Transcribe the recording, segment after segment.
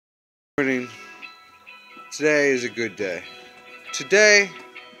Morning. Today is a good day. Today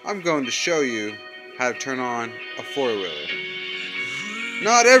I'm going to show you how to turn on a four-wheeler.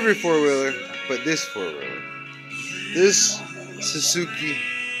 Not every four-wheeler, but this four-wheeler. This Suzuki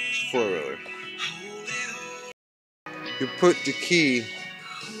four-wheeler. You put the key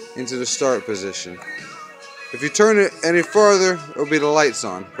into the start position. If you turn it any farther, it'll be the lights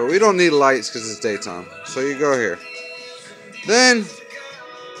on. But we don't need lights because it's daytime. So you go here. Then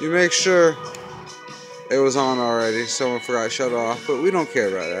you make sure it was on already. Someone forgot to shut off, but we don't care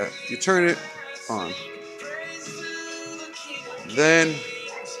about that. You turn it on. Then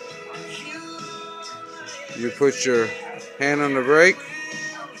you put your hand on the brake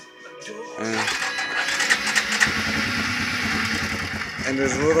and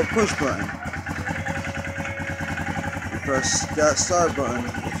there's a little push button. You press that start button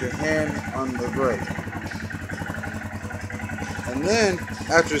with your hand on the brake. And then,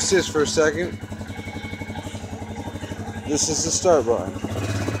 after it sits for a second, this is the start button.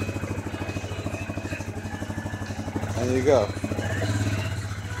 And you go.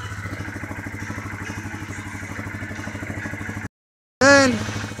 And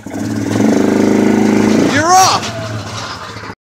you're off!